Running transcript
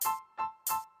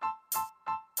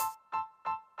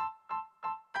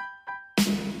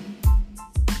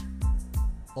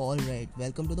Alright,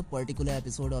 welcome to the particular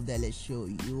episode of the LS Show.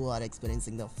 You are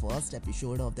experiencing the first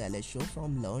episode of the LS Show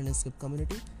from Learn Script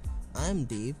Community. I am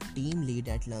Dave, team lead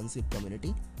at Learn Script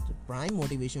Community. The prime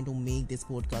motivation to make this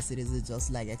podcast series is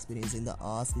just like experiencing the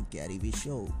Ask Gary V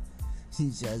show.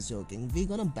 Just joking. We're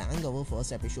gonna bang our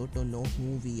first episode to know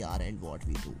who we are and what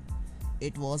we do.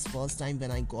 It was first time when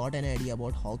I got an idea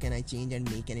about how can I change and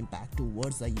make an impact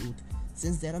towards the youth,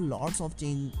 since there are lots of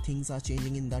things are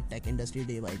changing in the tech industry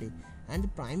day by day, and the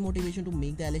prime motivation to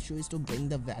make the LS show is to bring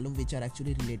the value which are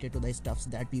actually related to the stuffs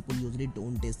that people usually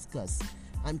don't discuss.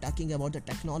 I'm talking about the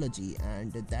technology,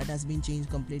 and that has been changed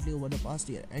completely over the past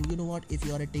year. And you know what, if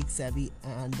you are a tech savvy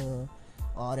and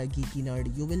or a geeky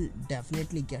nerd, you will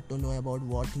definitely get to know about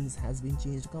what things has been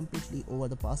changed completely over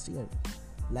the past year.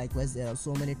 Likewise, there are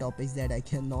so many topics that I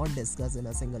cannot discuss in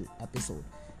a single episode,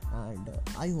 and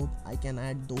I hope I can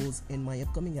add those in my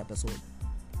upcoming episode.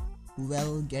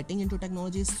 Well, getting into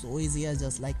technology is so easy as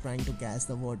just like trying to catch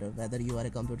the water, whether you are a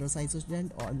computer science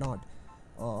student or not.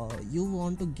 You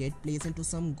want to get placed into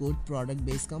some good product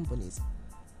based companies,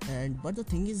 and but the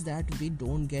thing is that we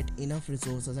don't get enough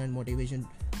resources and motivation,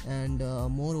 and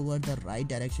moreover the right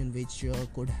direction which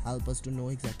could help us to know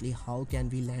exactly how can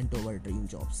we land to our dream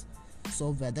jobs.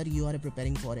 So whether you are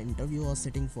preparing for an interview or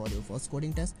sitting for your first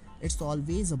coding test, it's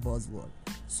always a buzzword.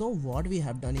 So what we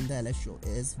have done in the LS show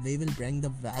is we will bring the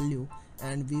value,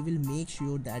 and we will make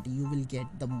sure that you will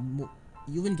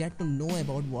get to know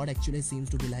about what actually seems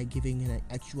to be like giving an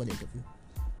actual interview.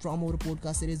 From our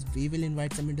podcast series, we will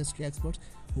invite some industry experts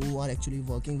who are actually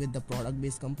working with the product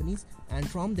based companies, and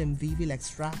from them we will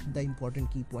extract the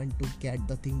important key point to get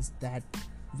the things that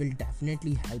will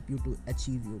definitely help you to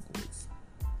achieve your goals.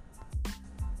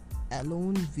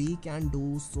 Alone we can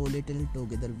do so little,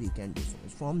 together we can do so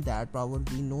much. From that power,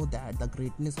 we know that the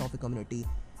greatness of a community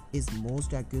is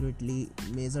most accurately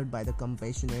measured by the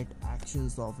compassionate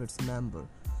actions of its member.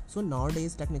 So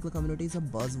nowadays, technical community is a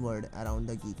buzzword around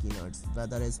the geeky nerds.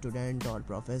 Whether a student or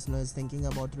professional is thinking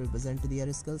about to represent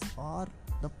their skills, or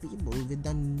the people with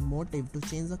the motive to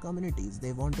change the communities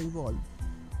they want to evolve.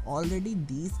 Already,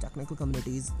 these technical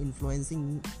communities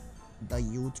influencing the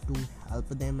youth to help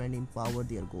them and empower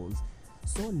their goals.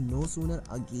 So no sooner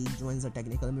a geek joins a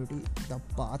technical community, the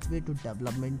pathway to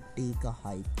development take a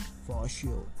hike for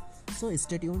sure. So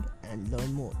stay tuned and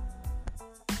learn more.